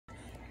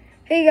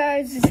Hey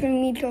guys, this is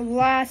gonna be the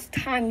last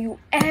time you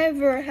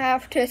ever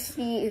have to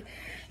see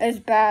as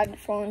bad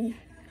phone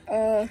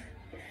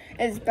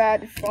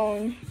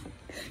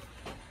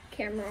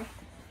camera.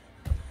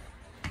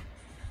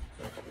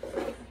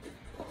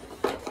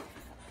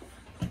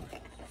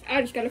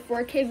 I just got a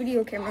 4K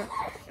video camera,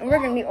 and we're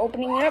gonna be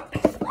opening it up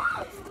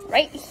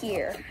right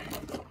here.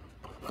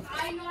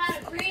 I don't know how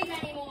to breathe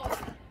anymore.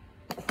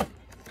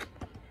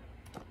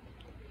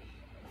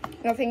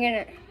 Nothing in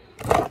it.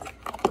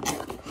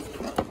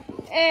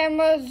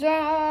 Amazon!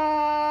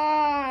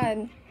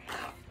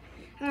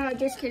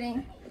 Just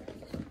kidding.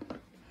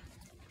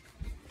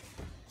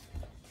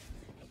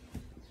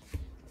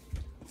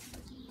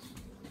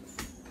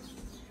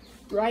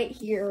 Right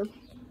here.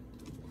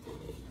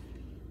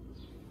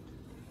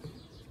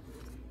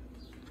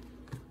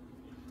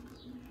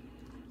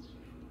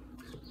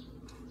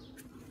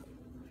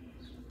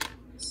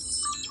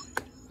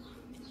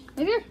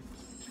 Right here.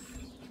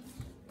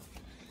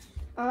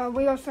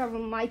 We also have a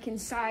mic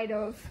inside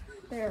of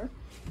there.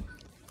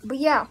 But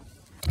yeah,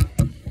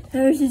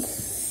 I was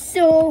just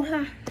so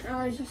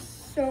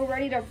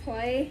ready to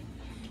play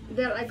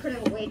that I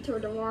couldn't wait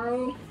till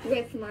tomorrow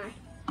with my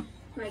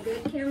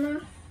good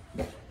camera.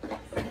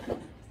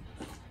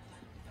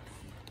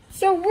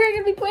 So we're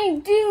gonna be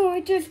playing Doom.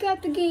 I just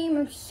got the game.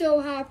 I'm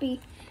so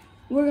happy.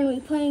 We're gonna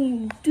be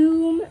playing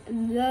Doom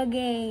the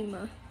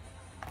game.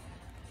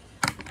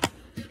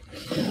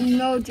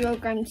 No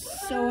joke, I'm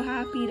so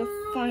happy to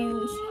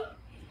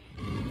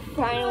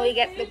finally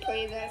get to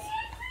play this.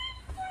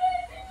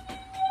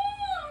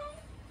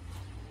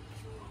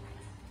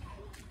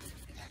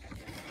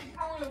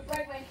 I want to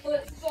break my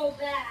foot so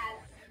bad.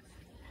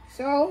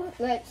 So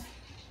let's.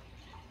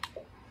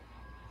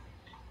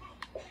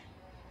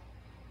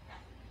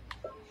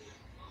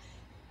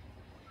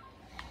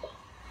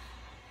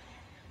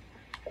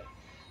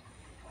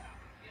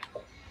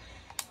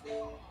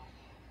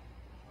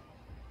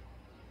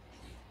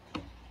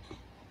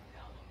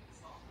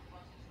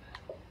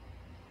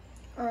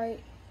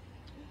 Alright,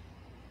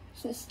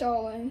 it's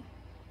installing.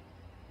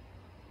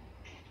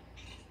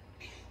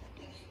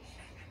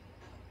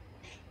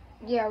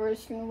 Yeah, we're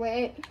just gonna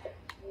wait.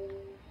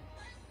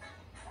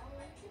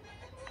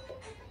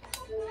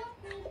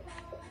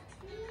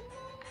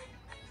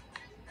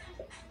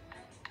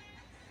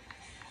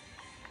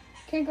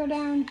 Can't go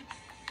down.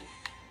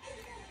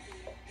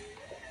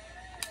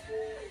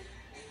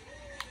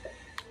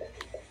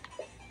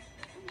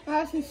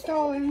 Oh, it's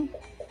installing.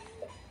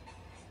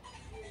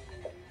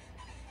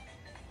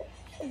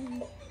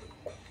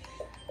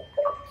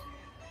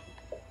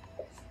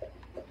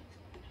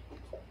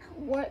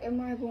 What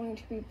am I going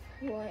to be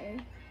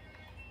playing?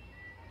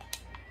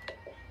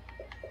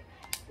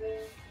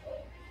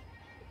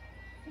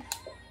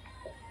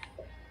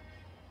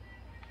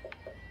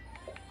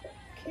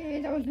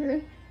 Okay, that was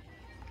weird.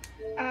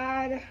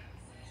 Add.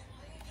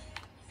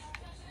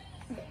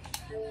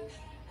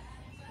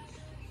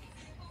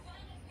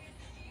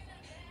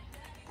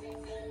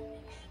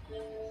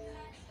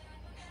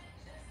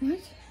 What?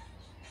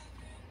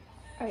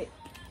 Alright.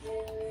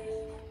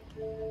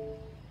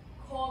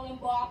 Calling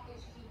back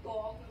is the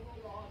dog.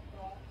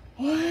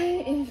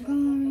 What is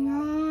going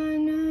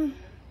on?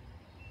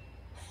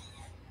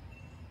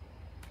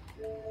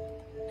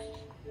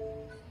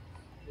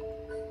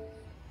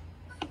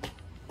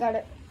 Got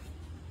it.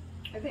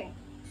 I think.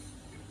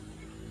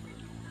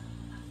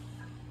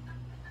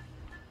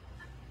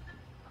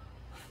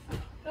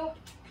 Nope.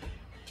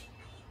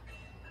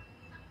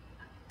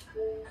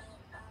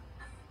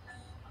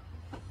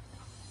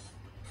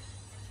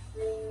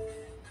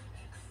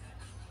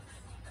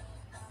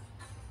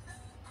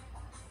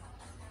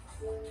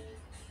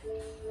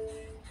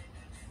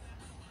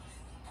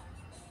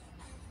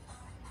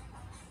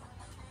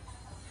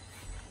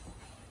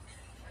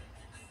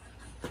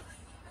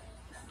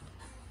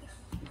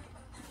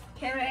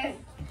 Kevin,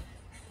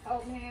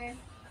 help me.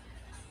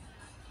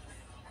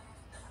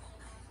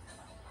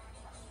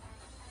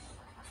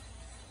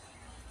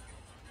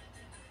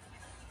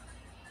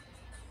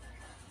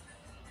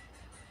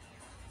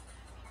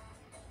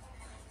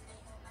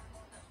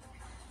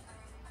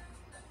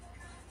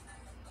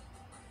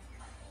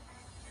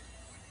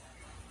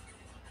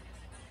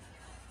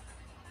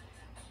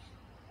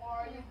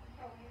 Are you?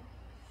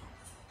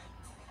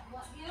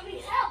 What do you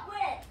need help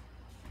with?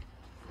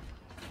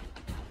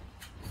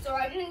 So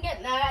I didn't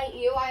get mad at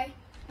you. I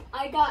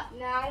got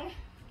mad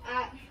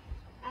at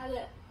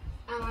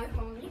my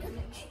phone because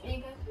it's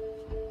cheating.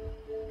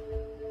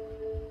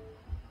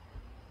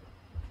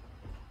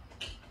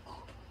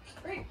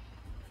 Great.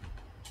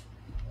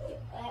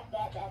 Bad.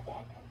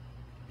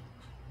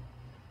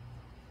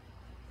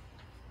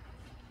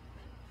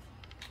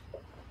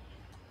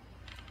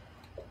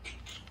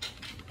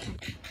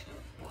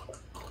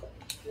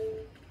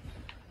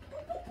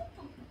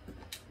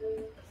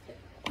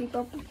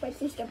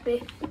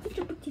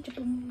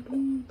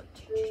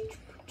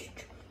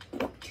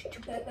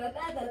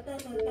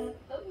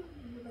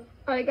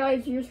 Alright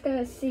guys, you're just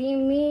gonna see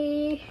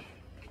me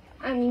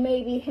and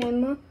maybe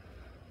him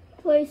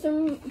play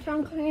some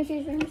Tom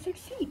Clancy's Rainbow Six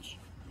Siege.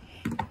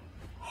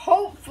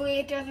 Hopefully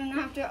it doesn't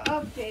have to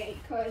update,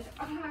 because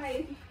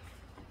I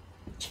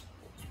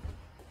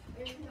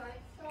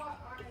thought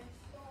I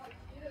saw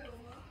you.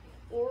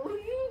 Or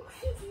you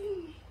could.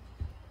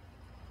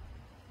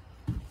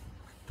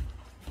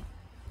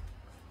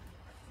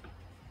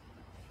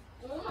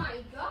 Oh my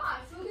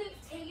gosh, look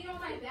at taking all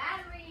my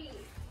battery.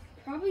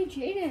 Probably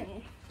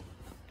Jaden.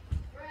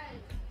 Friend.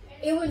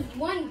 It was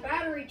one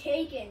battery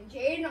taken.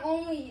 Jaden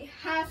only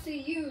has to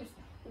use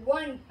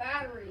one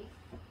battery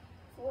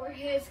for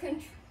his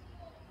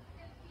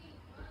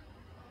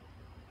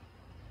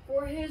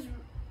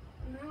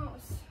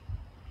mouse.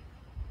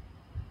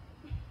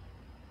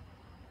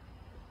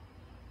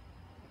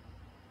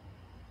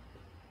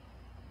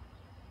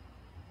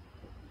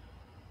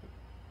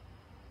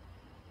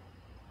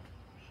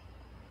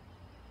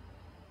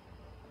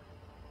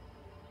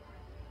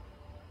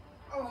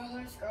 Oh,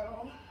 let's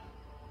go.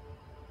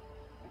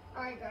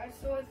 Alright guys,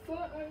 so I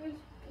thought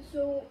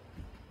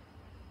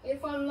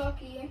if I'm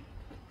lucky,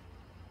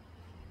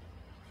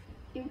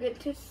 you get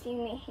to see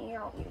me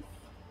here with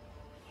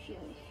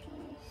Jimmy.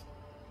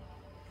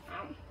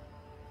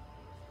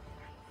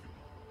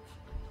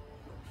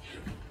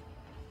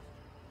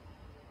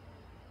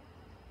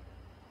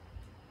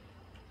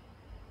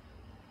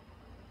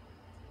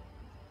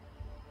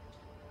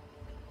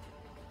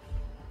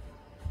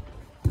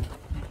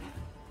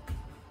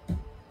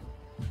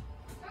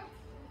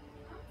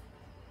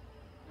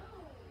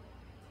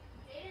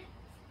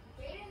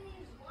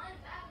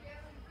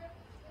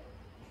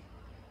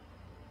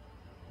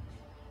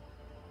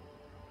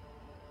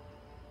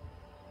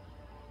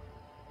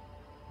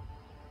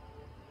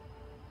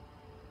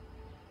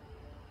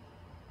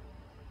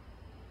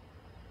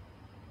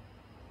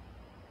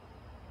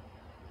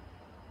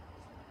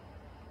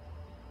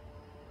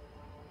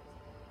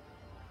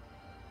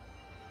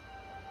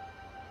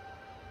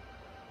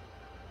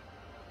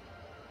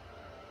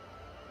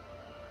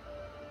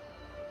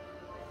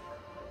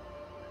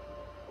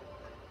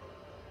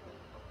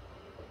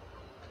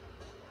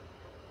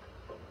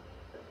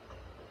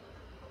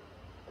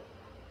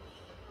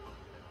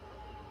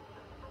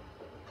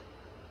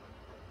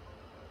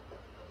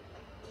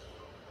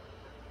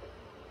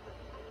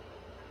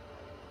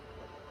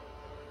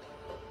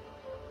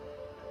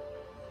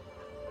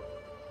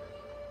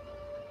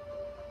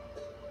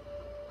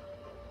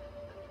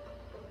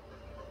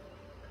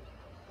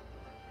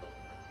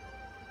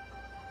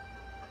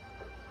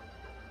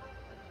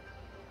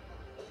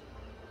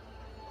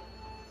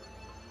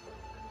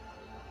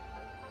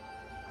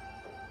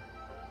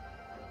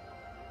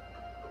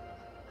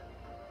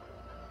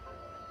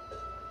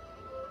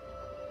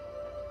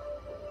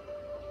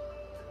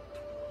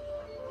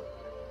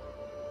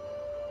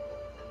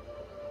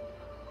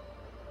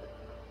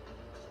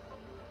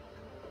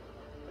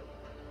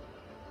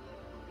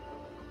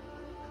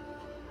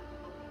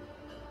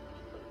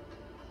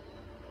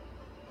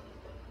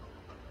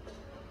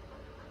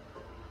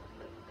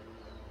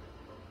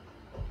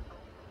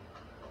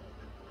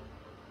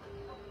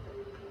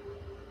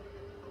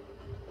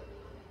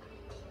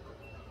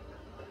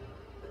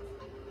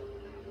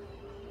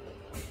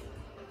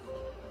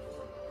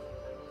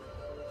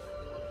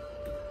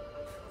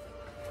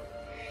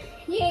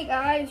 Hey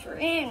guys, we're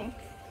in.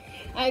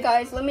 Alright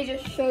guys, let me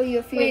just show you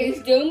a few. Wait,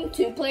 is Doom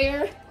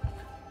 2-player?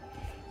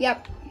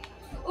 Yep.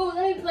 Oh,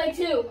 let me play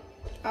 2.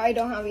 I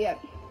don't have it yet.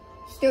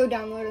 Still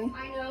downloading.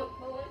 I know,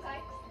 but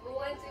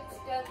once it's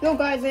done. No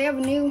guys, I have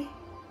a new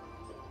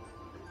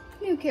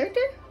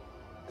character.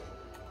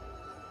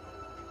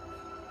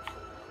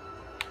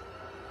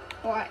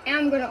 Oh, I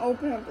am gonna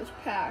open up this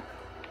pack.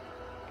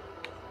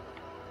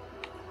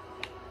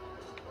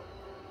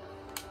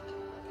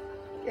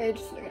 Okay,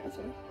 just look at it.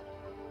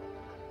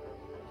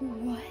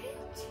 What?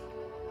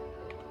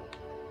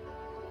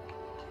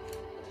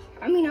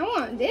 I mean, I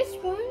want this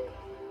one.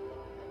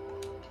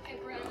 Hey,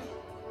 Brent.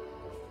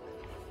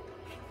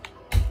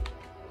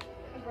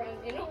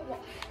 You know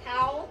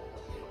how?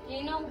 Do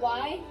you know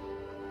why?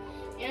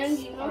 And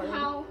you know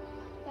how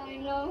I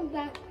know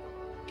that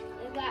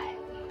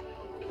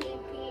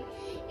PP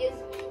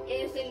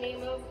is the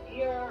name of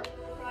your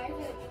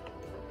private?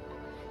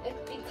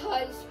 It's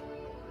because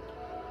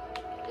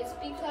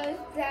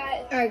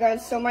that. Alright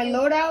guys, so my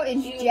loadout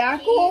is you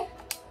Jackal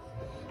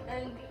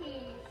and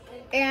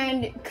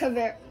and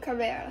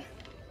Caveira.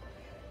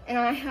 And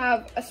I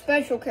have a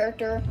special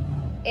character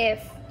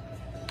if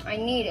I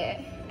need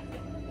it.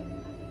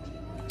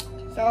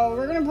 So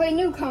we're gonna play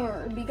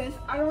Newcomer because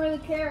I don't really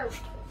care.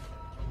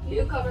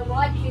 Newcomer,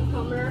 like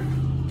Cucumber.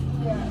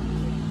 Yeah.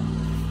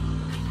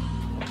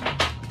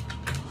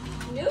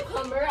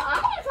 Newcomer,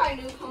 I want to try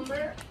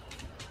Newcomer.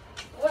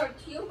 Or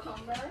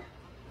Cucumber.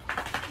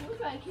 We'll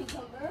try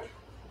Cucumber.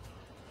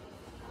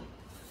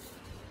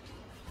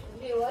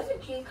 Dude, what's a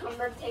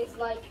cucumber taste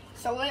like?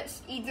 So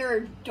let's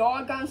either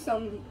dog on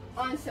some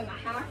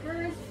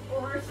hackers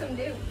or some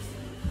dudes.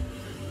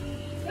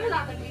 They're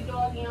not going to be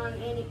dogging on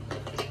any.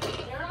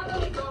 They're not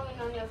going to be dogging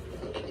on you.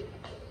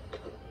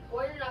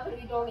 Or you're not going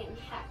to be dogging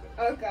hackers.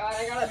 Oh god,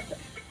 I gotta.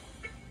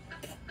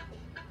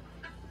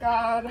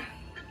 God.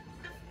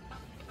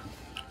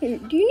 Hey,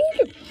 do you need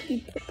to be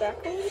put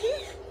back over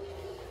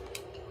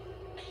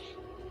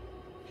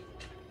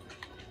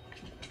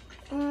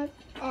there?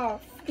 Oh,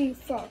 you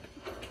fuck.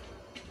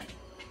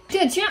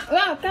 Did you?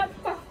 Wow, that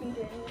fucking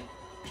thing.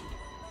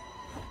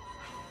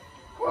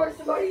 Or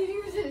somebody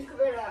uses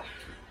Gorilla.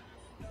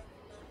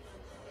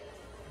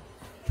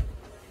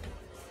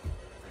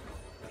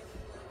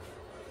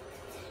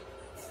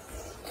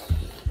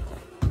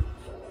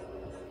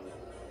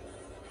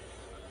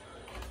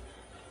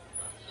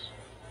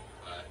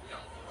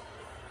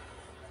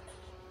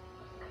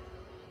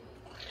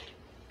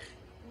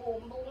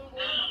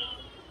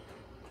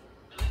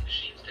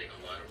 Machines take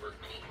a lot of work.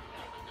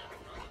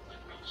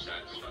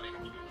 Satisfying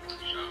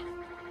job.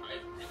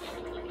 I've really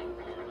been looking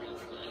forward to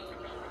this.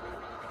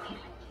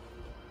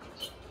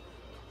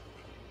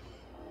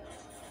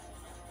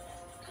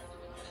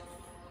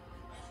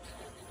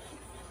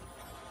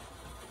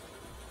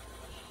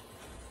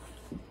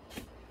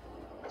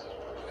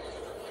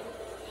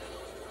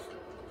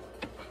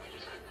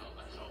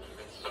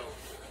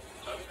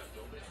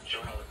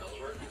 Show how the bells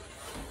work.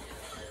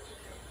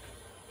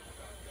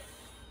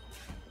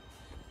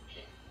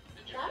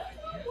 That is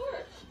not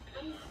work.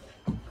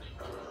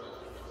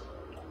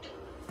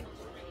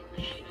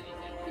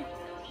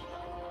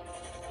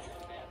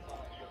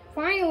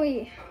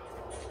 Finally.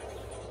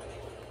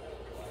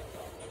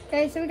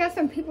 Okay, so we got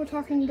some people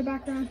talking in the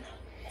background.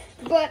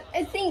 But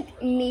I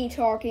think me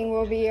talking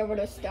will be able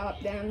to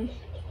stop them.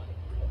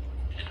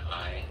 And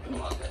I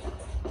love it.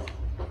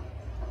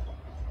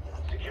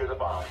 Secure the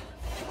bomb.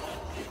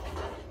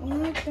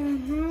 What the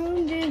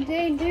hell did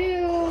they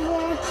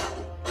do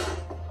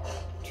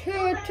to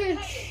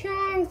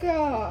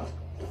Tachanka?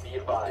 Be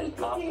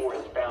advised, Op 4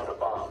 has found a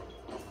bomb.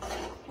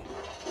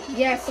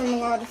 Yes, I'm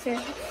allowed to say.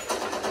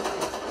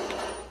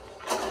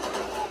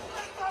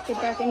 Get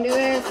back into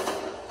this.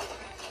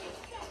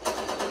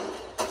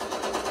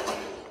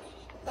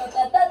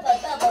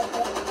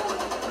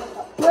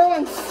 Bro,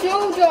 I'm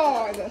so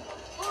dog. Down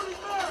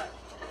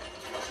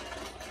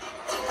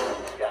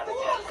to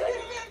 10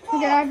 seconds.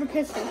 Okay, I have a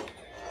pistol.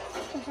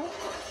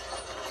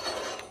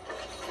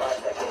 5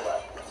 seconds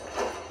left.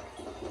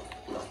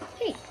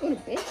 Hey, little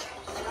bitch.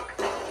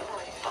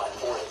 Op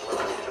 4 has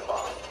located a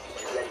bomb.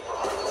 Be ready for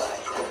hostile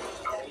action.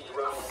 Enemy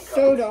drone is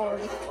So dog.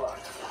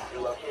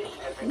 Your location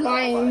has been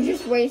Lion, you compromised.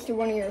 just wasted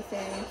one of your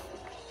things.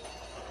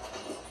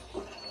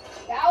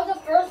 That was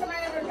the first time I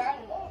ever done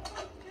it.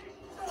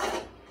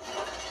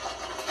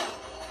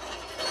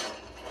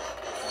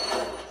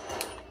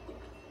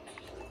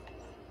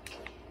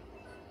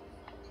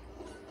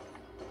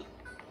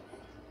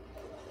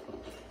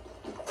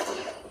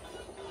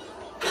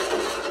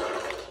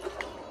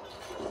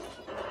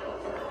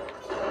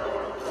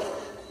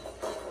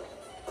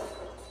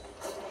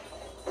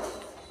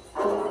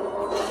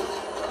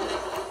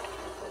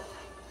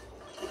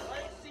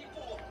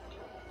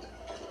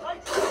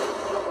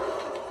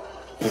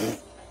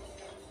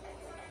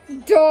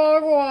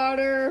 Dog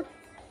water.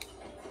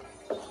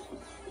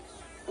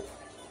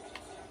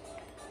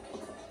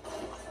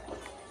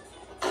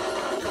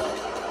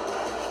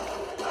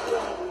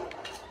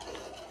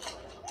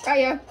 Got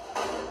ya.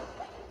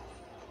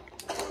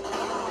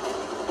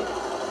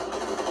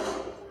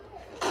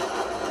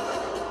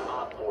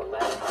 Op 4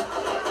 last time.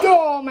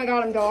 Oh my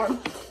god, I'm dog.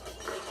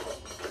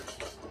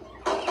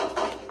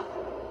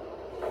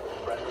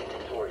 Friendly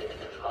victorious.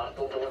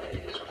 Hostile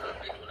eliminated. It's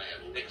perfect when I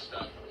have thick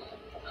stuff.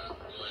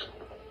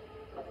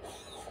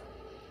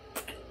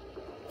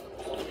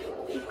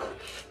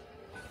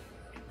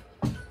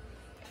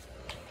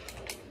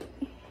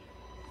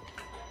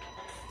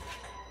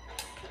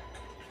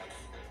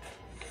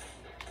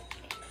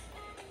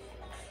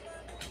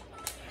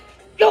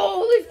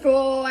 Oh, let's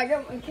go. I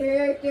got my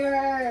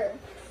character.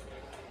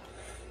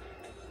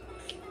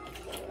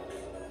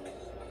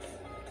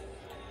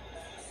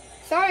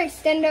 Sorry,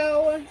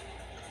 Extendo.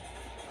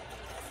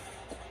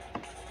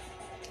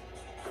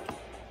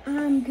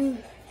 I'm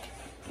good.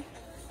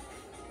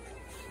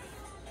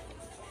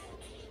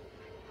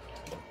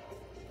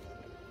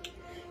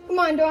 Come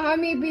on, don't have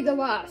me be the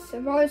last.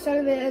 I've always thought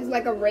of it as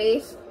like a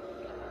race.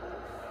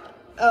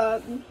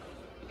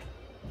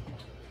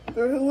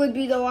 For who would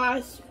be the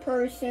last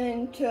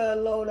person to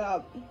load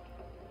up.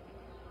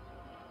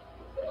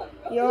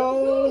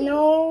 Yo,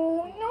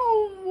 no.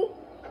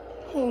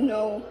 Oh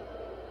no.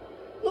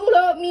 Load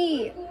up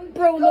me.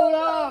 Bro, load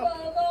up.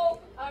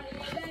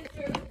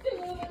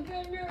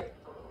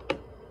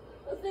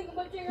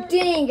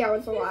 Dang, I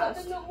was the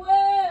last.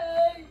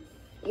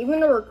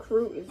 Even the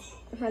recruit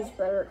has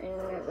better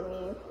internet than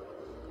me.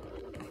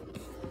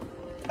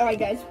 Alright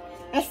guys.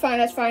 That's fine.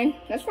 Yeah, that's fine.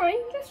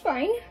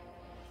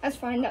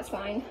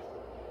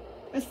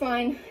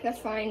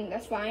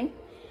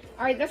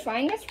 Alright, that's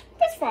fine.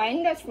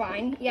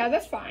 Yeah,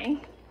 that's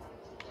fine.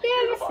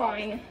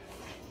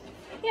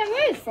 Yeah,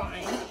 that is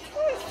fine.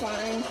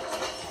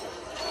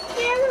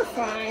 Yeah, we're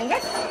fine.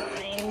 That's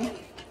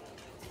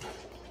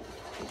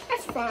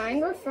fine.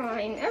 We're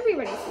fine.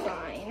 Everybody's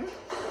fine.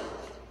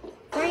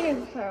 Fine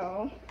as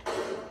hell.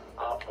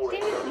 Op 4 4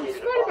 Damn has it, I located a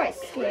scored by bomb.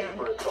 Be ready scam.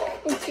 for assault.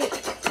 Oh shit.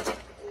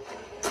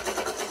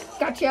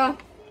 Gotcha.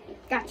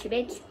 Gotcha,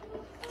 bitch.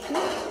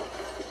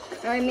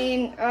 I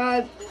mean,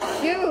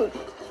 shoot.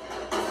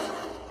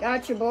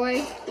 Gotcha,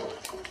 boy.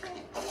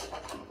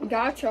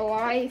 Gotcha,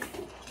 life.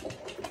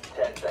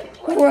 10 seconds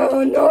left.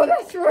 Whoa, no,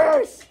 that's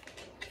worse.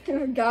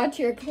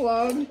 Gotcha,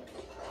 club.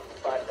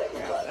 5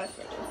 seconds left. That's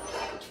it.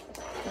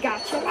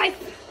 Gotcha,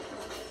 life.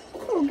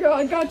 Oh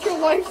god, gotcha,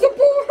 life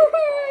support.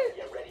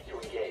 Get ready to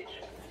engage.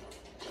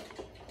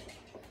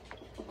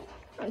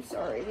 I'm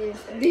sorry,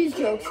 these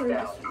jokes are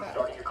Down. just bad.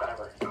 Starting your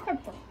timer.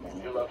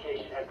 Your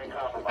location has been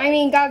compromised. I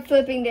mean, God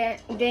flipping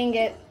dang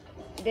it.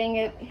 Dang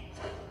it.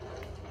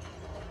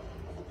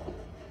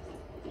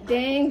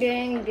 Dang,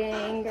 dang,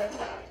 dang.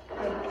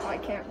 I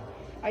can't.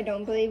 I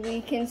don't believe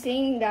we can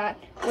sing that.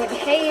 But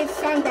hey, it's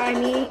sung by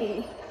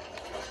me.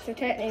 So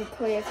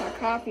technically it's not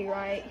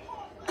copyright.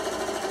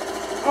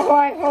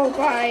 Oh,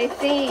 I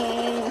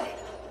think.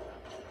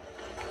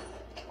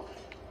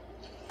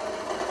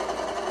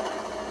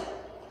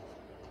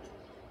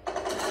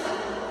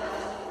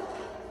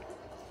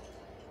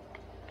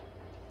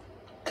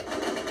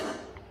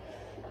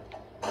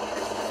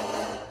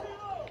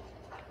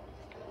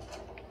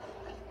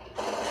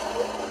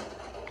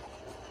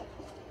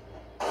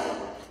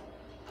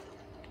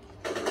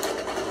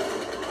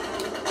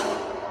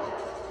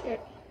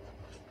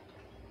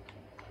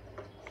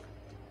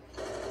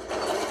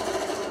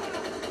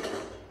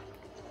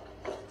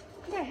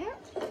 What the heck?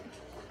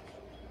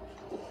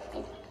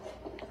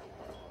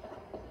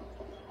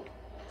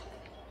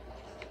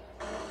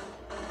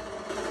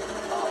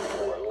 Op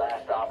 4,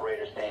 last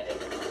operator standing.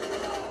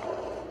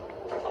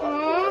 Op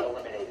 4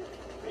 eliminated.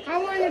 Mission I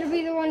wanted to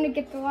be the one to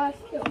get the last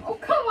kill. Oh,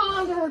 come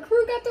on, the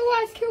recruit got the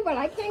last kill, but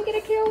I can't get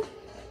a kill.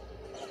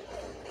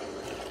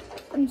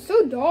 I'm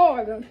so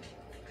dog.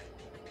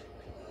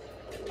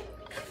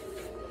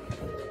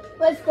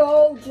 Let's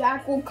go,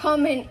 Jackal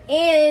coming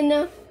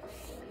in.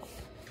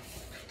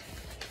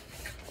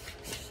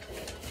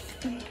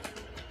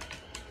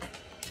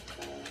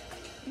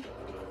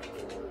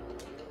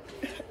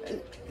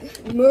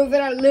 Move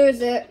it or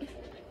lose it.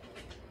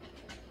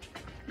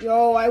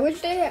 Yo, I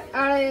wish they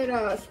added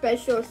a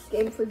special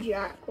skin for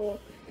Jackal.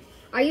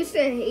 I used to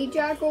hate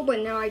Jackal,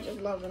 but now I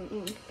just love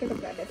him. Pick up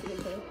that difficult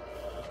thing.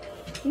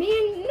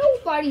 Man,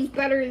 nobody's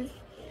better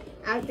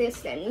at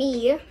this than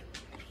me.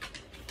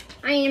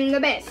 I am the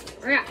best.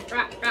 Rah,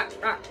 rah, rah,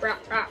 rah, rah,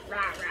 rah, rah,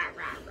 rah,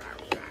 rah.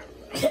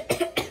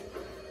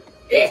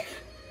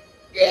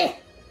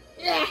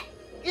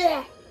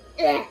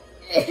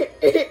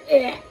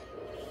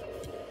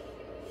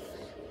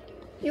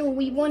 Yo,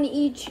 we won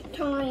each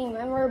time,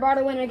 and we're about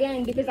to win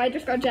again because I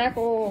just got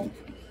Jackal.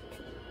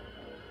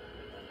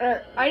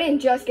 I didn't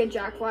just get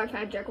Jackal, I've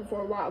had Jackal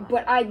for a while,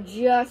 but I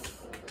just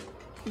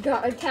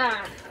got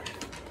attacked.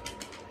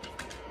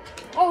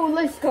 Oh,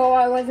 let's go.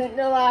 I wasn't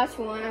the last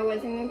one. I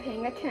wasn't even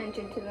paying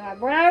attention to that,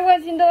 but I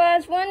wasn't the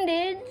last one,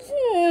 dude.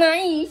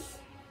 Nice.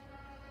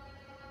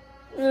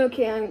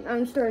 Okay,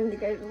 I'm starting to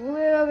get a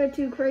little bit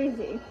too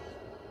crazy.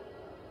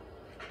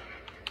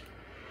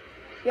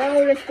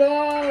 Yo, let's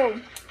go.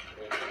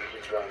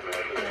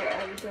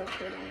 Yeah, I was just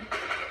kidding.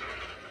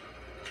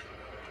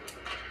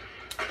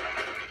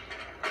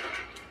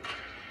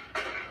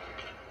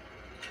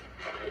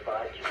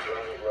 Advise your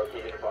drone has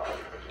located a bomb.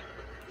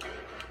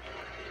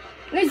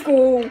 Let's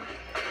go.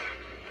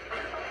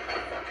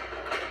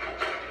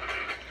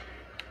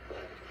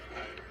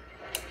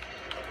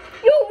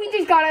 Yo, we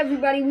just got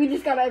everybody. We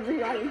just got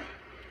everybody.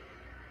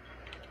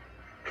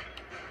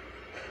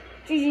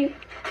 GG.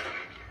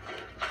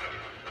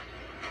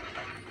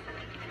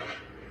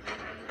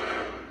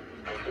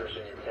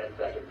 Insertion in 10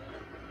 seconds.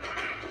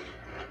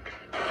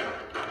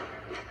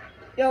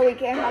 Yo, we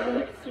can't have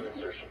him. To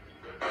insertion.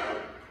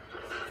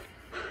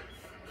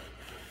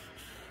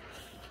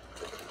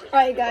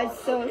 Alright guys,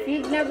 so if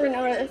you've never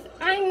noticed,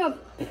 I'm a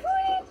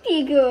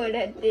pretty good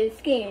at this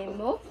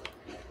game.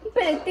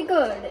 Pretty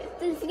good at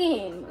this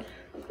game.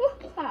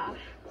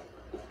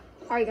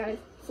 Alright guys,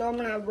 so I'm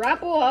gonna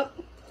wrap up.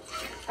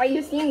 Are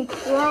you seeing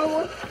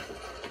pro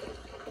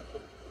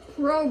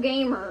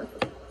gamer?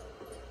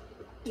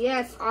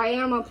 Yes, I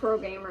am a pro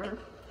gamer.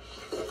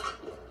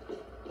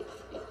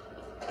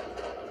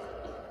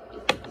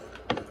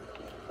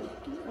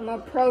 I'm a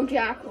pro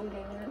Jackal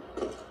gamer.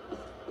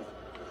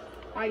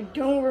 I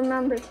don't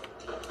remember.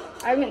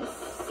 I haven't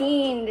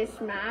seen this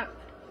map,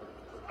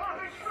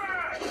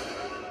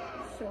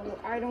 so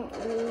I don't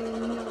really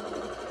know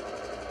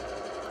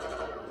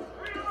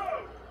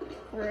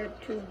where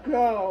to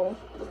go.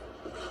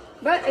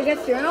 But I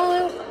guess the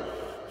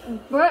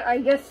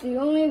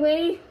only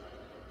way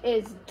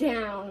is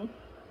down.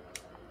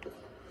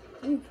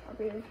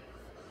 Probably.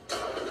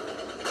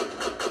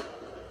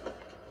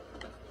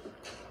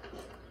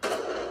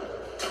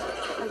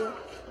 Okay.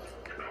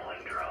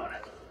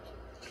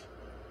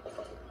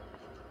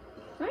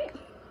 Right.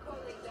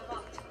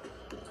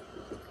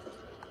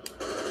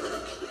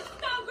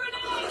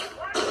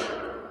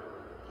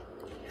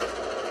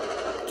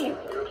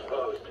 You're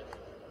exposed.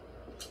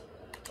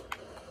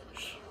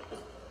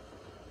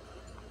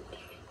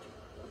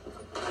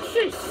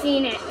 should have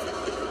seen it.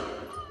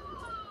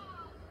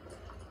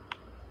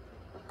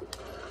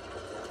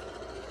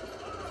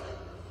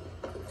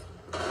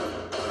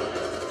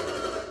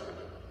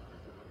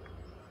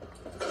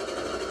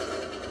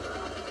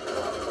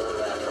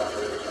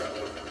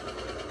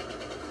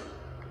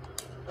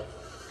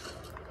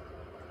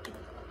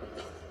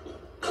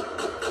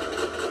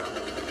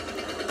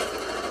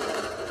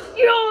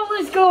 Yo,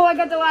 let's go! I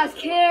got the last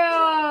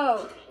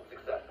kill!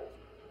 Successful.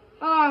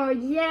 Oh,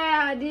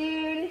 yeah,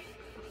 dude.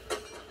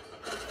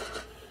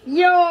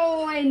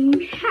 Yo,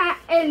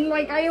 and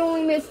like, I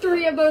only missed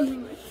 3 of those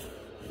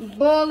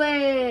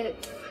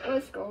bullets.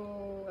 Let's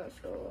go, let's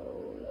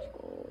go, let's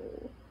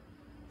go.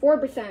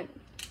 4%.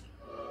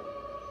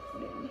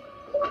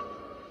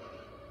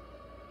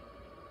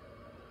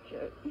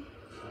 Shit.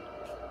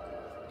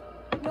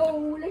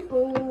 No, let's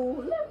go,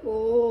 let's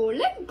go,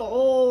 let's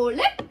go,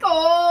 let's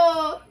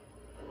go.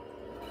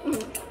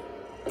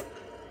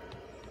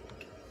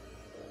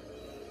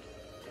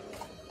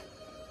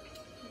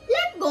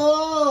 Let's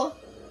go.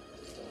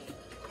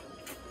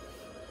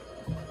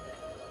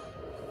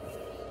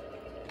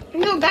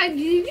 No, guys, did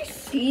you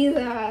see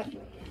that?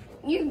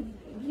 You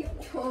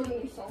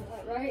totally saw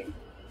that, right?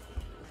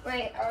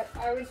 Wait,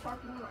 I was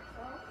talking to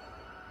myself.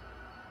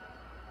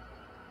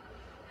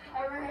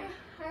 I ran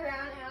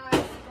out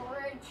of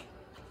storage.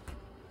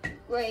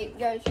 Wait,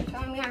 guys, you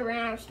telling me I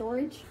ran out of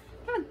storage?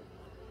 God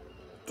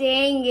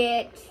dang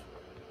it.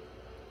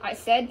 I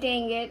said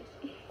dang it.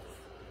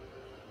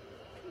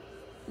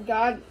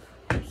 God.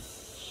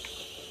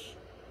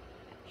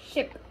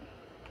 Ship.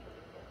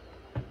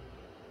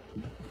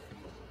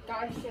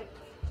 God ship.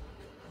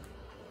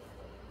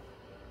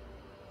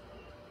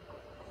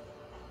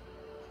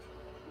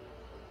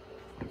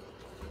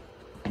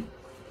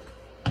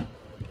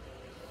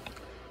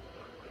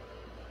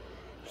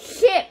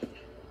 Ship.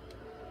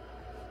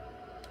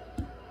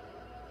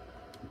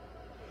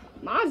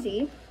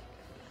 Mozzie?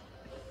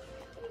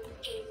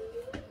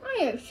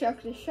 I have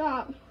checked the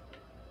shop.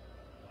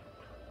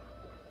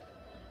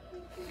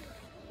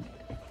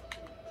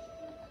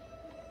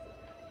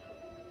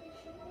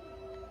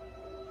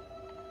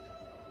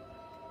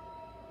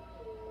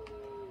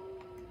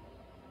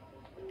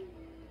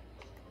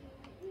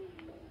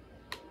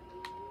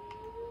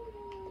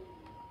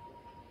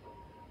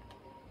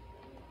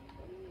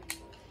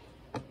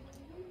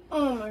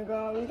 Oh my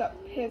god, we got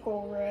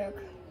Pickle Rick.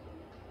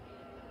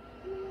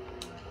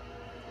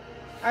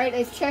 Alright,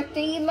 let's check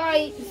the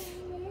lights.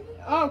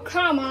 Oh,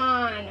 come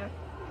on.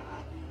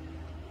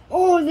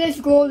 Oh,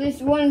 this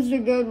one's the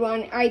good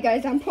one. Alright,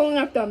 guys, I'm pulling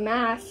up the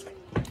mask.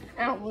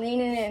 And I'm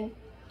leaning in.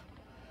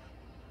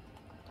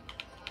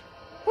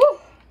 Whew.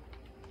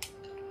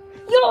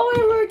 No,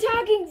 we're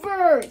attacking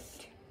first.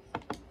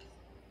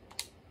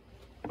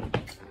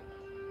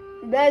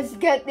 Let's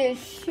get this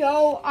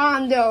show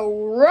on the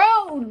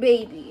road,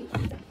 baby.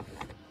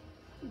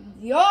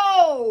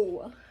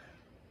 Yo.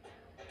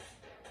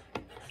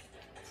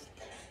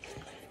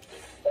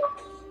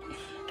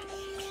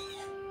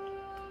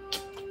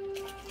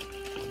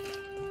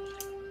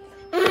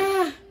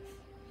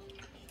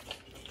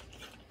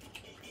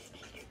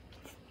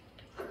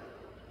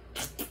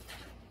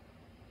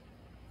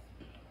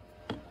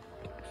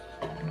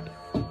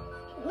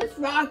 Let's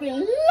rock and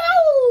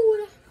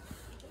load.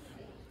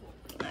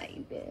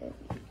 I bet.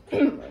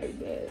 I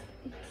bet.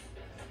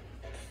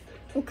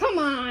 Oh, come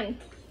on.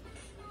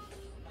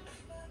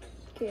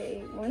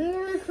 Okay, one of the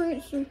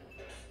recruits.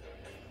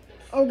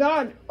 Oh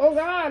god,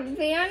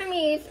 the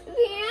enemies.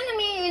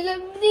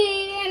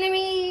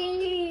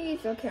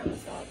 Okay, I'm gonna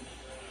stop.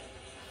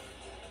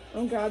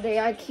 Oh god, the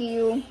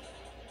IQ.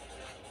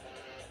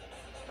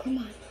 Come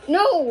on.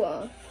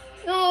 No!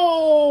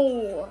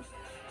 No!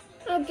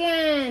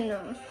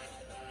 Again.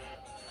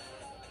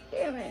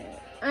 Damn it.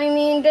 I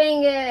mean,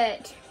 dang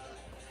it.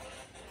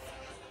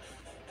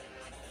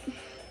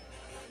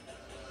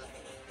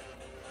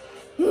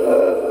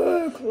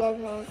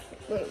 Clubhouse.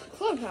 Wait,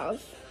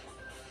 Clubhouse?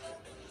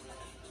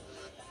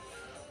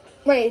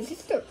 Wait, is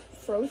this the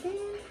Frozen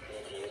one?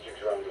 Use your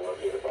drone to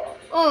locate a bomb.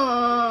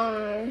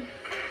 Aww.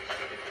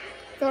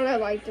 Thought I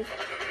liked this.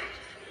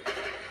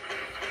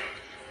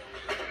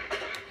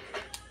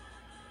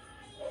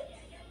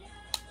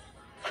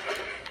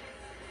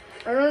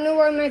 I don't know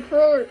why my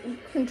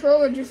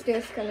controller just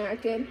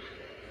disconnected.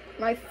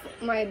 My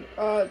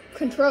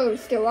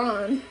controller's still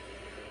on.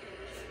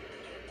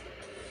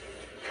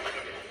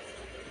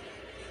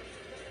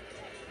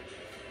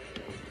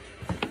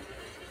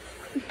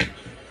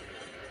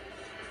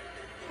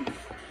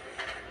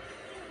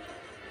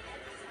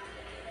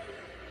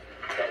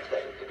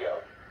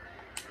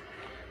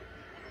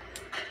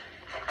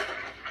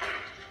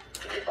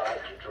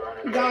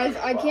 Guys,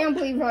 I can't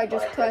believe I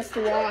just pressed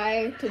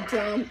Y to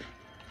jump.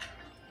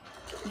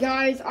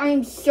 Guys,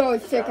 I'm so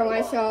sick of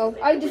myself.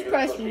 I just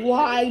pressed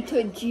Y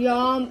to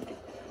jump.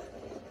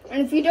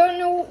 And if you don't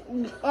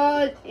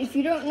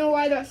know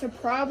why that's a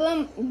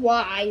problem,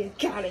 Y, you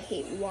gotta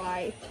hate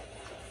Y.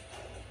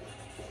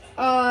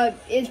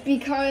 It's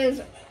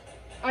because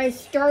I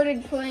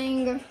started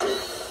playing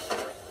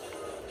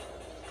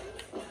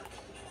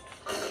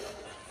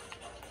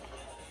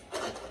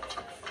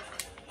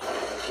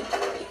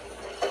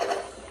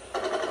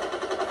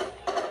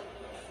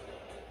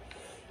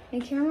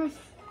Any cameras?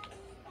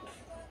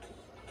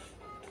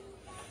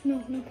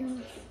 No, no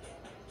cameras.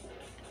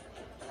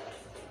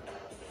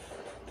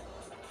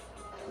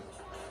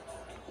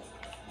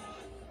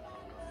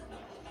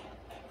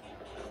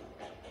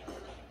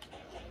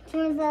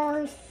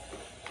 Bars.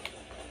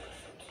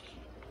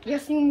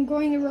 Guessing I'm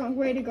going the wrong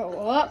way to go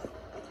up.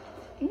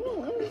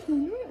 No, I was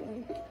not.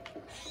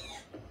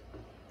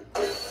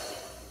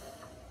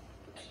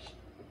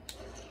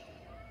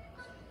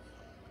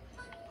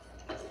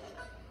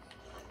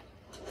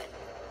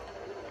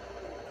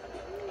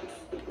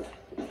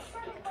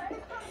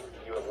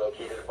 You have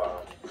located a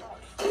bomb.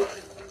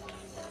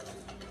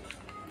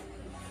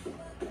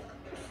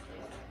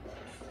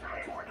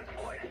 Claymore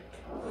deployed.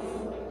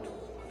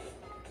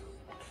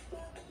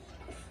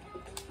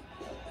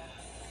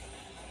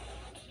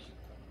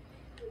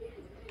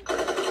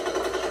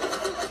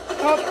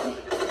 Oh.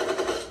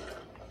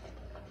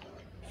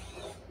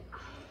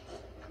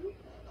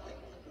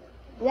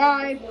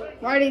 Why?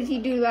 Why did he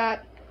do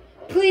that?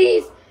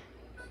 Please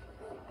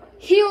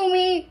heal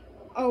me.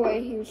 Oh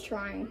wait, he was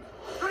trying.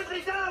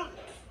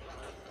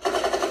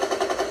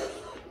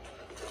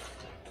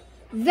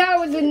 That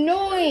was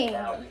annoying.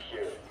 Now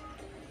secure.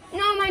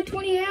 No, my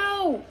 20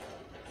 health.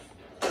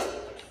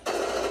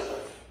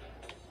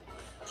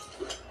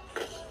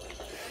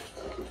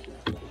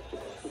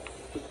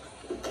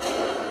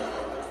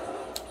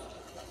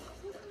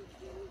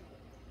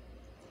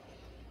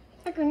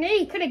 That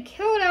grenade could have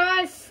killed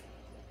us.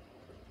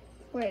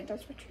 Wait,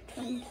 that's what you're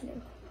trying to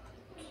do.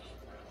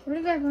 Where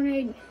did that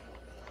grenade?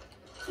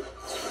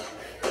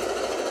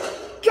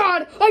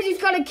 God, I just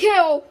got a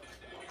kill.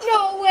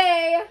 No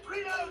way.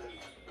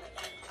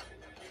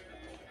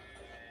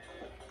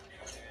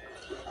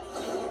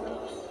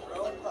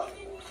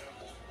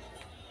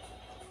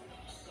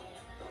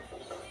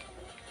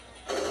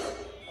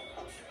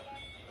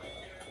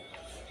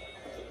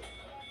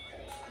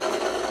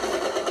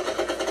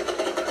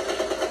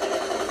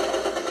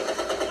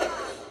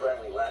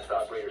 Friendly, last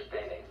operator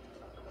standing.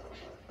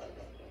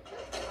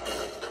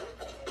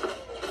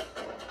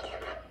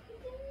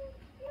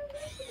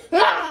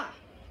 Ah!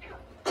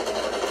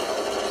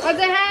 What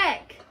the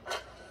heck?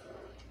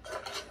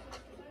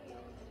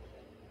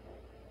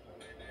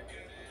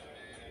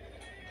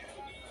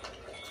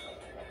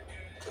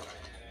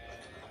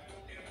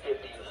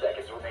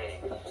 Seconds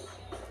remaining.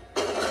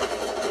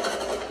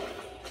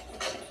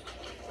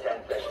 10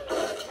 seconds.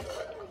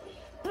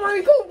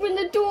 Break open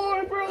the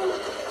door, bro.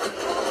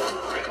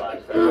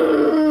 5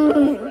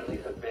 seconds.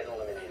 Friendlies have been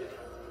eliminated.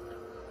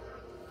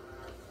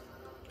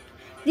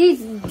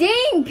 These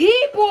dang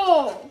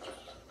people!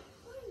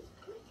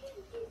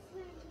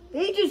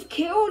 They just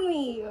killed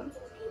me.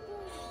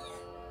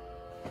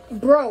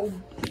 Bro,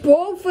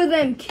 both of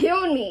them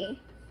killed me.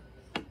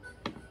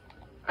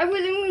 I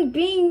wasn't even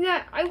being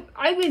that.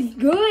 I was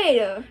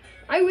good.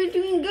 I was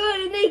doing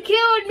good and they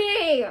killed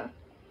me.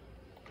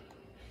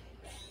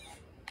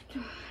 I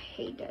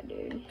hate that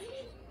dude.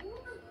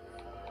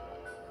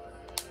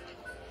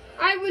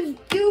 I was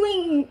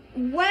doing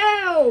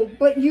well,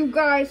 but you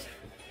guys,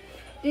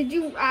 did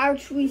you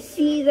actually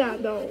see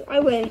that though? I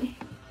went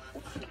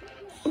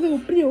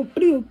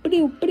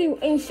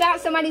and shot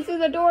somebody through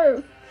the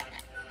door.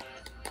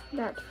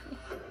 That.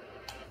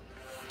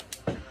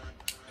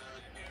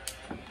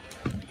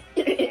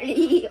 Why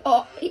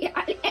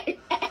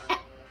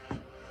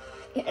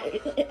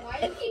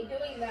do you keep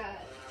doing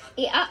that?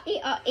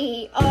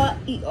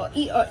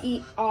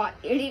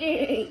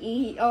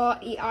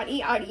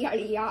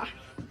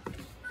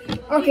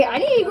 Okay, I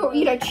need to go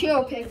eat a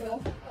chill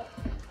pickle.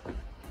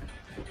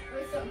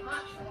 With some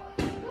hot sauce.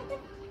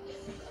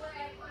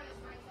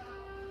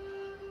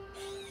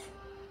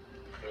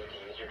 Need to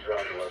use your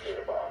drone to locate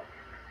a bomb.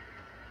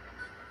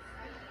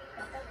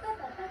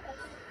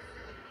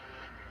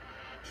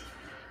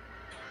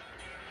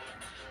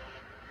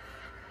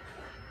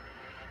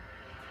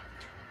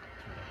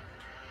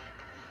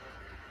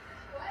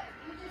 What?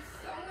 You just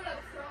stumbled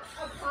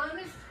upon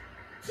this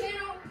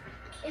channel?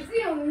 If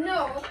you don't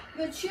know,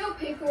 the chill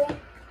pickle.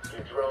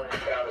 Your drone has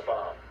found a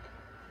bomb.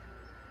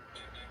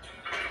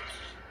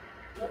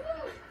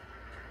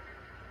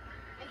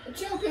 The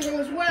chill pickle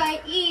is what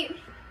I eat.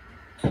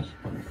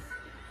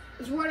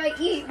 Is what I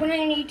eat when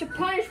I need to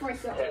punish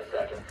myself. 10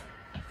 seconds.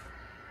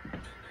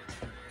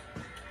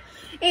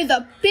 It's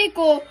a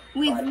pickle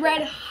with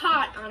red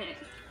hot on it.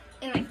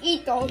 And I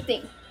eat the whole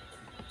thing.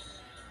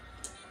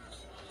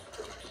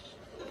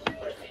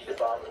 Proceed to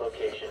bomb's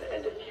location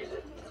and defuse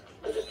it.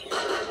 The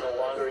diffuser is no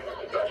longer in your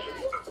possession.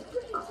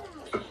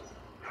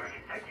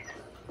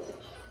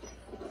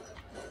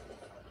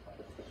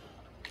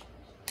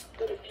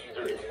 The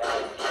diffuser is now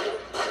secured.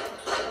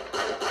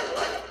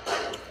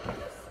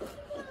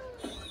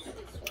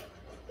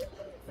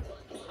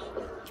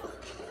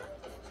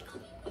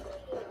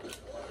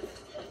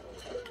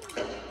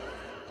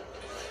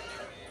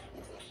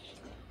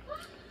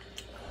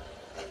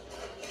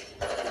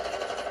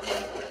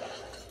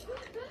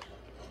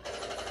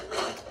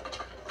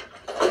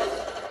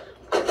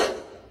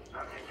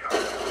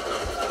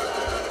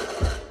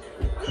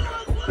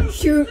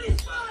 Shoot.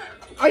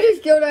 I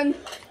just killed him.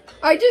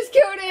 I just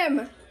killed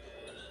him.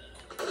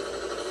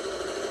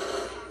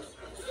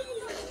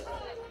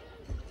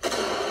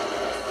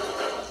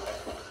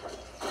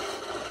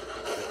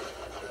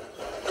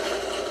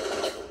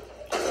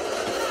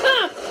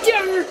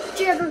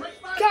 Jagger!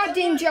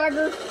 Goddamn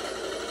Jagger!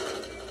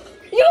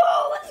 Yo,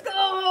 let's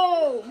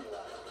go!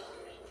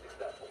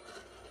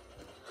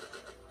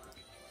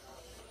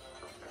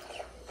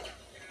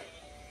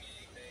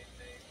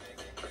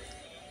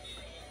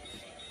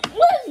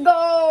 Let's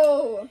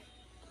go!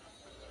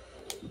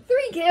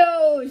 3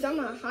 kills! I'm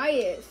the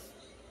highest.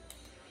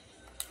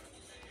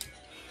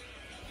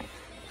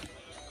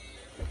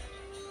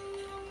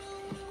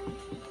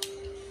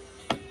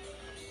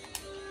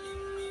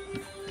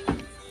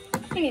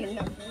 I need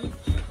enough.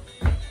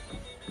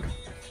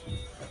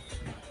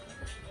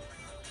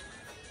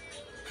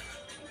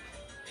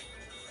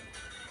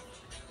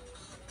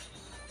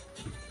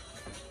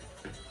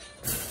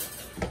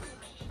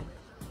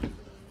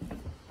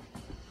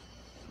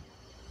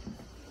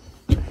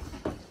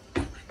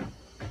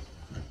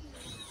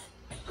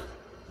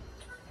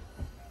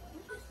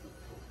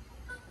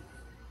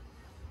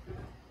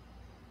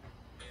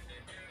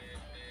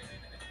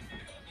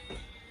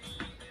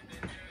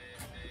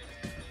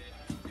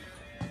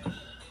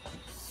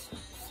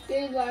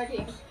 Still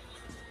lagging.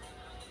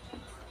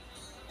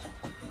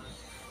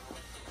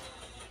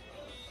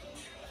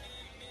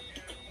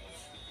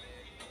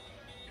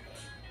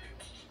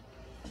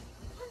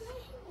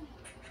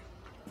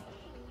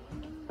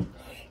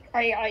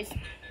 Alright guys.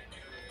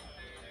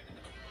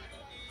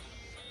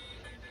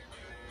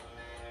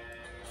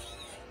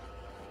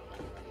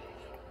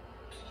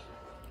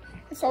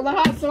 It's all the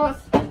hot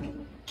sauce.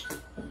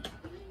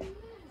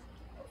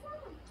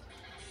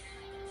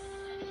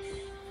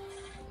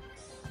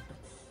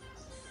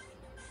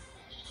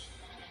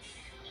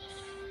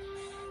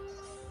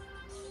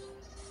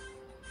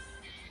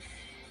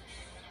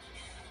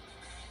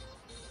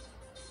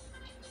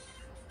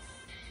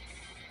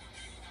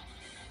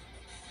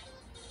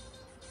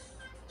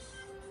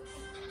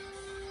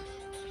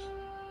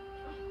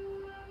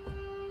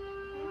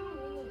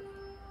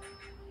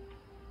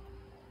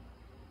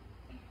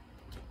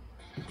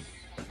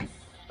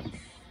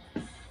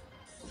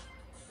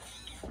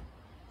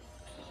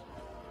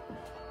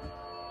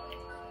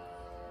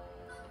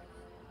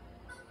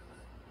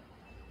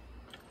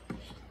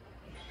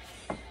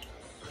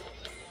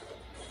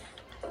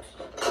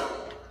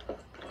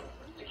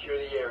 Secure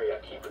the area.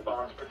 Keep the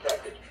bombs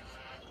protected.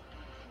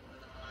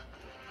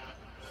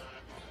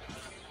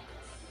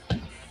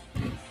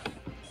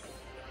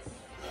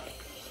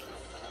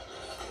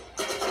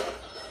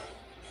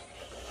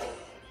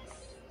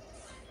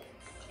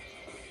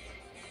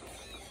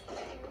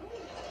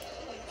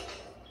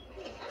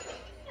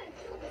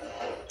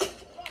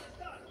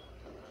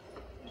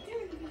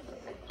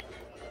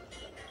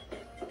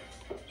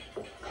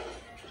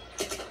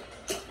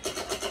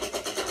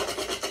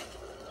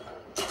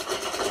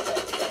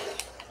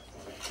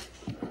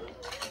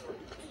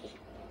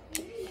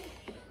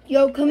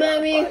 Yo, come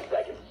at me. 5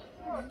 seconds.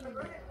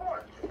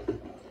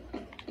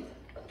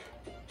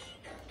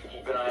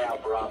 Keep an eye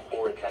out for Op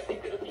 4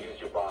 attempting to defuse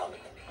your bombs.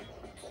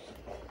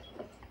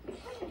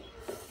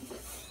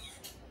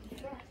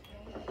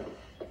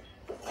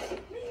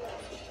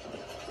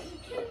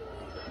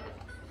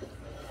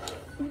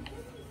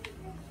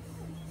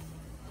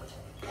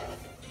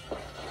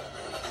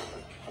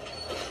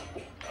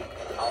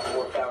 Op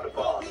 4 found a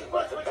bomb. You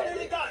must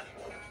defend it.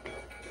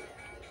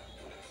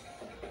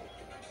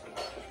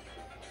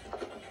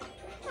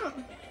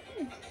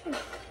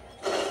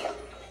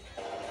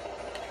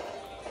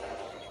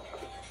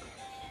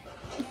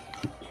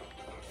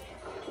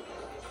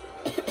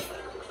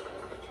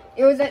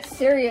 It was that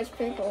serious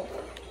pickle.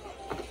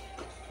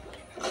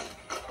 ATS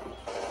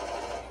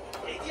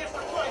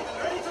deployed and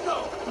ready to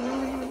go. I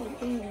don't have a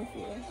game with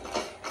you.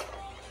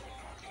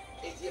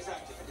 ATS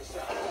active in the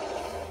cell.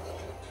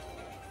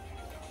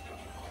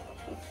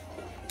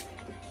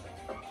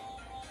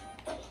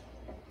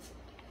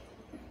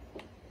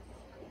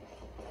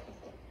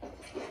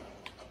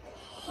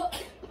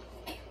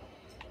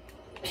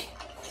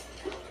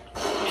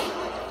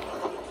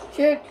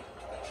 Shoot.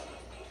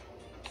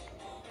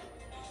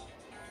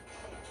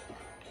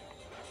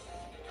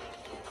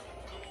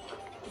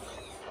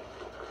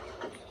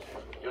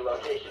 Your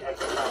location has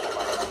been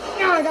compromised.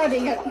 Oh, God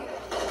dang it.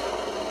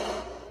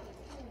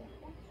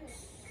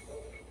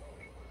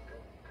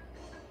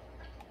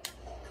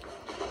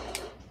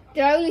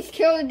 Did I at least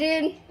kill the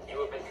dude? You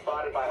have been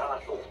spotted by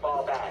hostiles.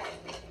 Fall back.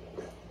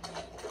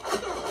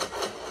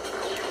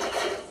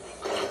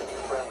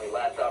 Friendly,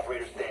 last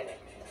operator standing.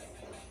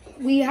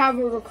 We have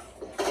a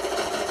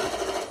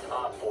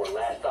Op 4,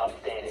 last stop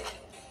standing.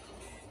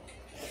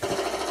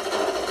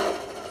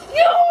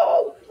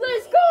 No!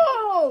 Let's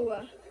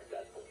go!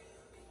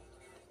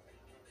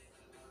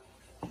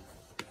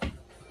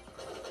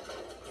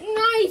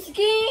 Nice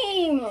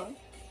game!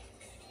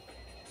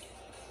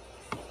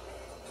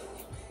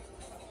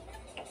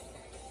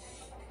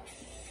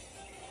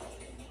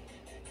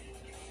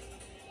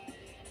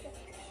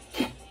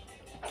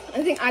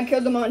 I think I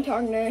killed the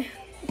Montagne. Let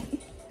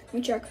me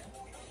check.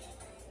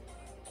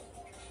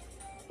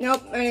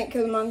 Nope, I didn't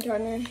kill the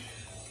Montagne.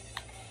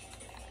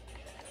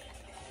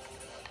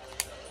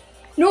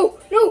 No,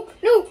 no,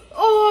 no!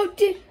 Oh,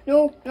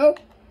 no, no.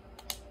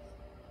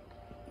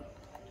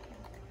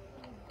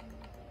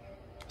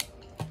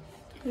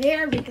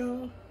 There we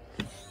go.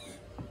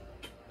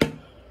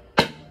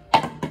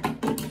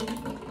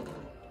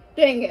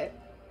 Dang it.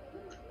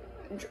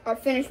 I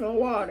finished my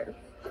water.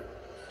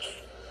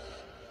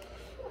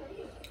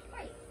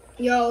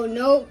 Yo,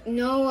 no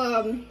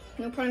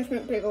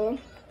punishment pickle.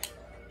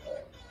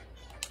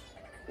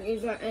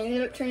 Because I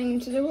ended up turning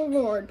into the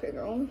reward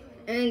pickle.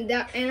 And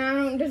I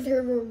don't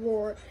deserve a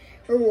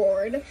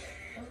reward.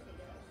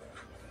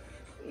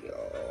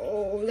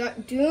 Yo,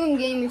 that Doom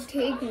game is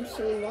taking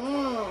so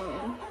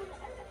long.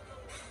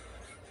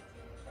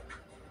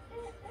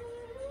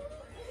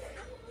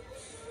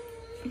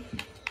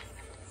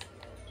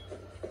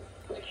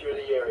 Secure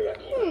the area.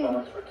 Keep the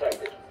bombs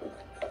protected.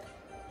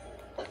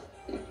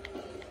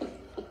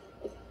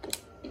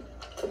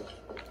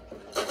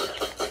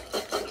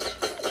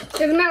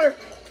 Doesn't matter.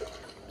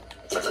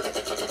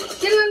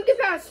 Get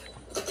past.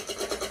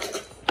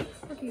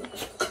 Fuck you.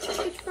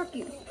 Bitch, fuck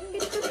you.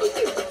 Bitch, fuck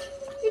you.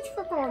 Bitch,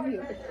 fuck all of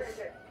you.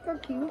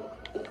 Fuck you.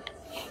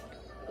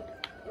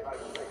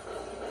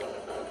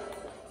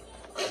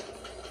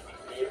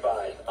 Be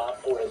advised,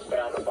 Op 4 has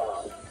found a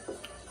bomb.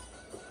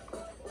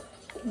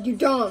 You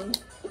dumb.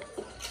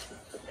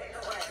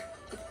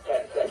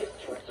 10 seconds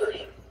to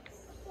insertion.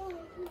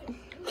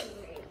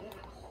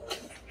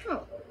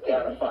 Oh.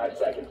 Down to 5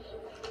 seconds.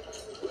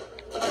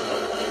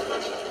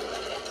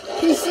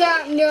 Peace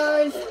out,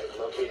 nerds.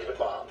 Located a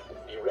bomb.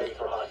 Be ready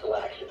for hostile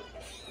action.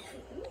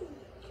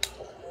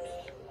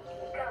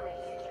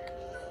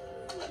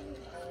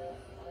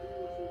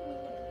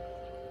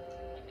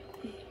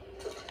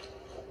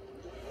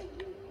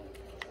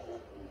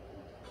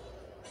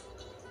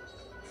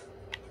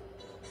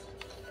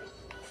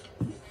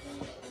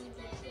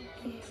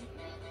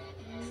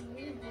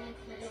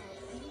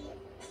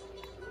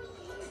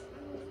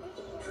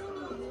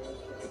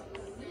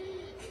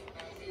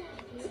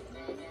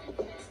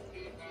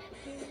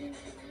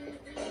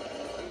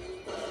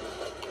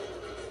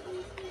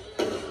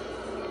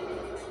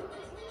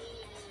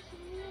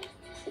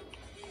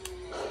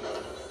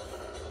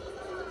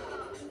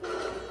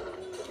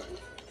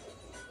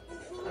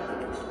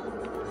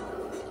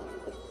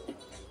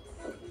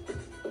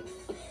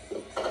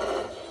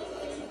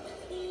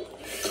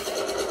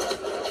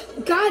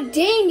 God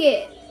dang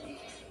it!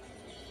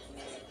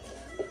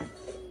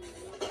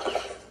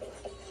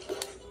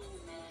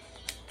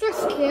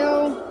 Just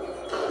kill.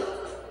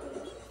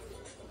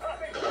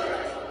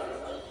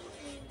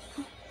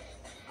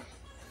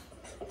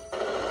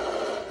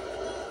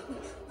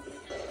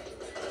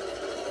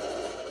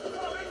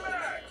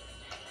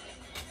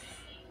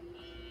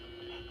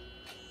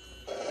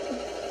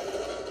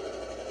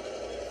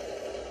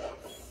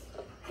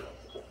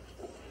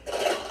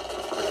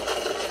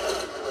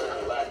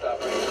 Last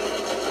operator.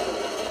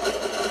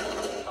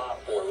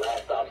 Op 4,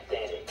 last stop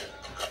standing.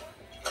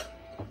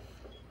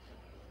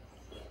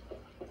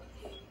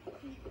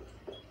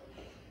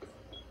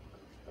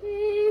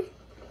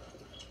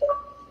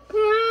 Come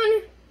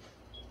on.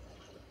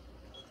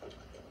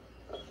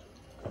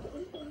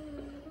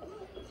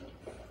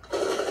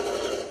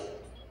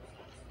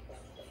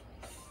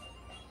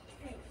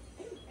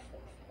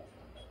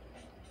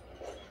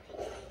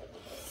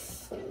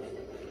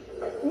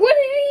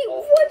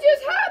 What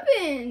just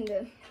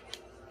happened?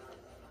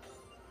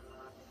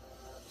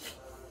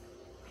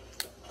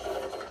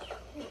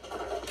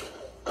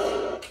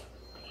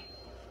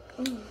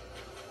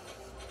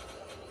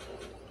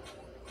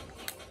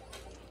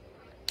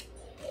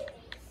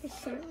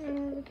 Set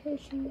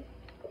notification.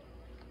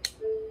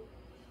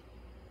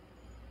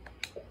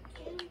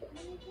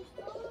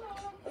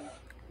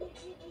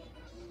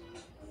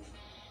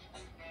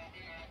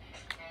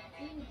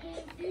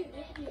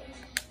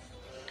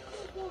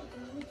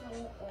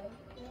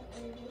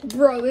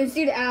 Bro, this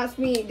dude asked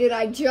me, did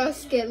I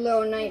just get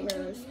Little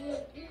Nightmares?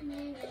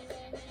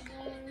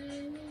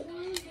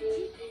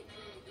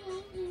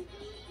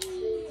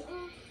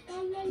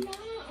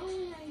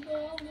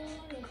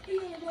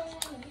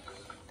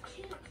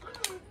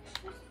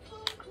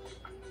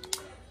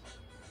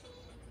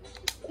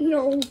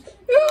 No.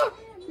 Ah!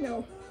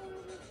 No.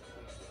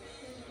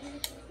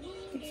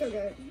 It's so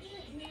good.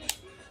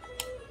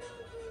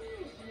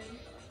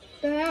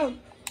 The hell?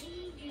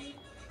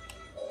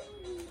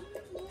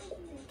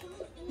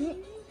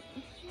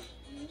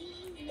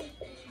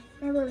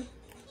 Never.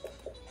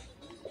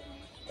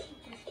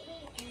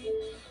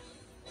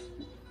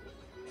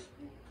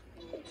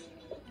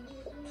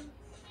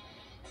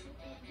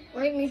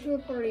 Invite me to a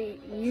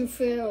party. You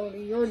failed.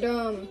 You're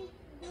dumb.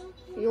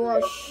 You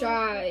are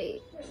shy.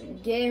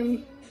 Get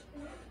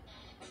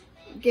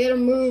a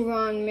move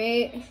on,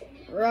 mate.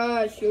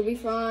 Rush, you'll be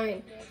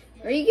fine.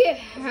 Or you get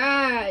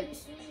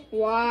hats.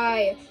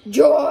 Why?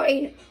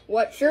 Join!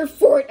 What's your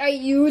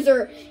Fortnite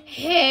user?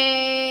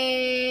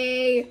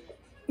 Hey!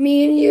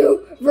 Me and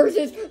you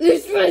versus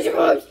the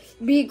SpongeBob.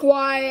 Be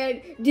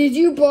quiet. Did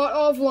you bought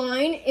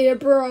offline? It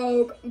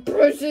broke.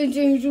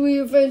 Persistently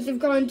offensive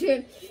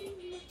content.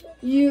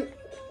 You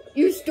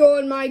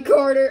stole my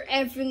Carter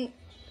effing.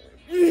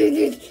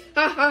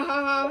 Ha ha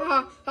ha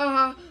ha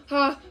ha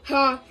ha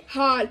ha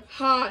ha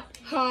ha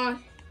ha.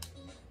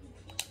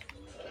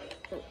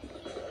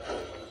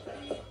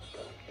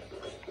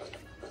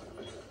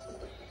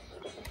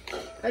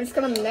 I just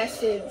got a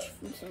message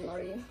from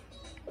somebody.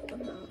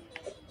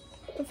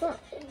 What the fuck?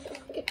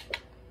 Okay.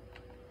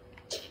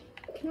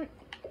 Can I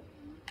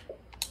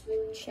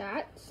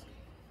chat?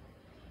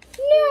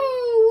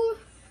 No!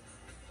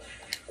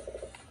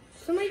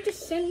 Somebody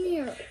just sent me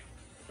a...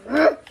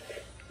 Oh,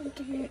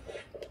 dang it.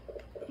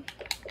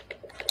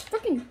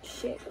 Fucking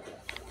shit.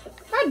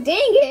 God dang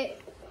it!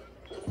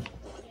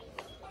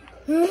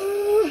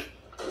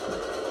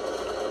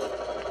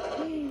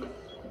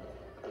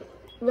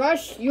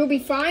 Rush, you'll be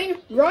fine.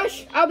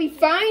 Rush, I'll be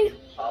fine.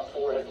 Op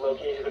 4 has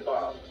located a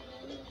bomb.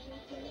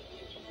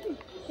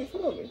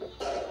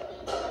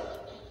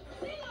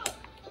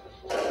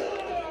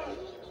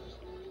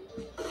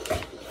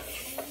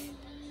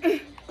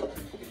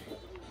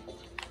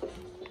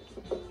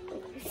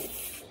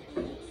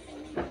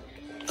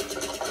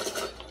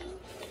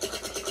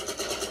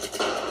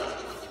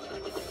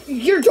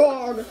 Your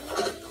dog.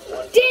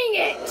 Dang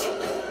it!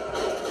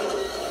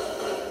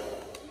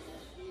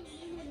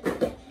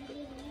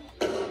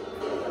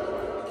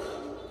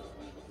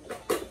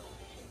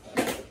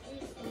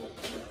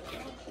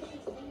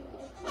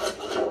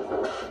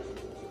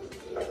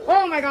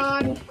 Oh my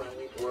god.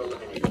 Friendlies were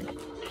eliminated.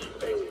 Mission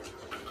failure.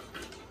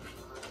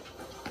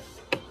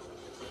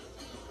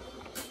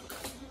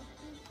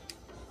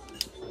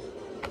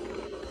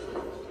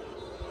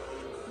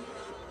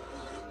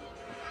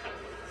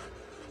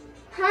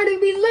 How did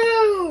we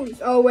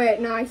lose? Oh wait,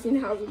 now I seen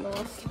how we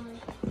lost.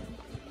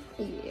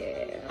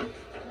 Yeah.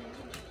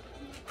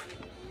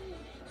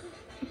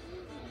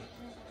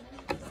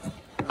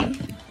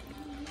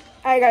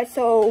 Alright guys,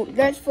 so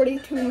that's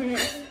 42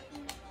 minutes.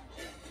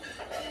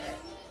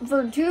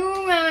 For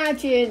 2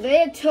 matches,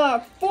 it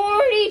took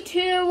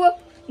 42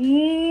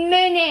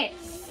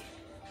 minutes.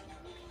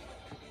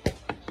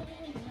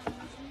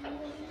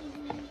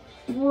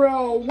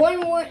 Bro,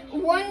 one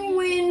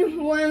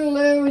win, one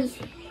lose.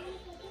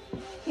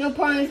 No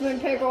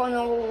punishment pickle,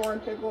 no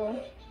reward pickle.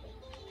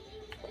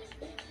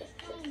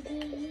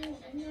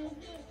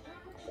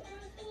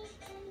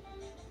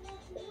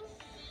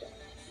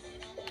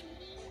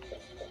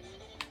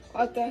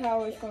 What the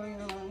hell is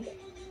going on?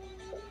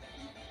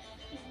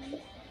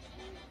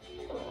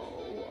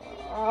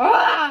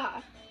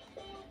 Ah!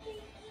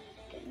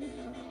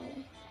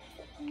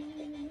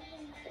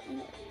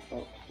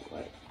 Oh,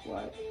 what?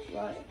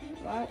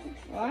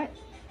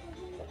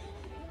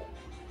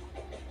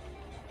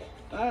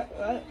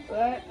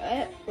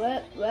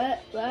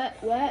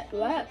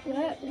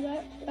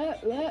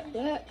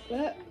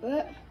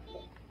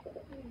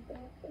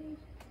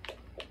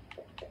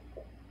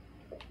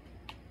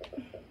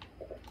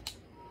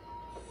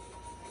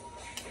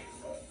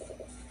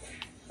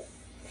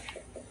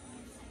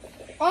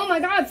 Oh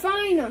my god,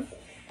 fine!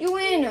 You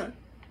win!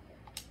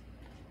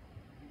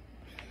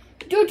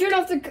 Dude, turn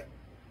off the...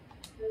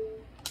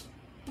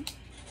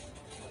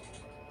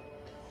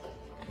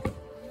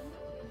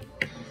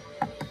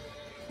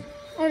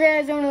 Okay,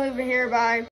 guys, I'm gonna leave it here, bye.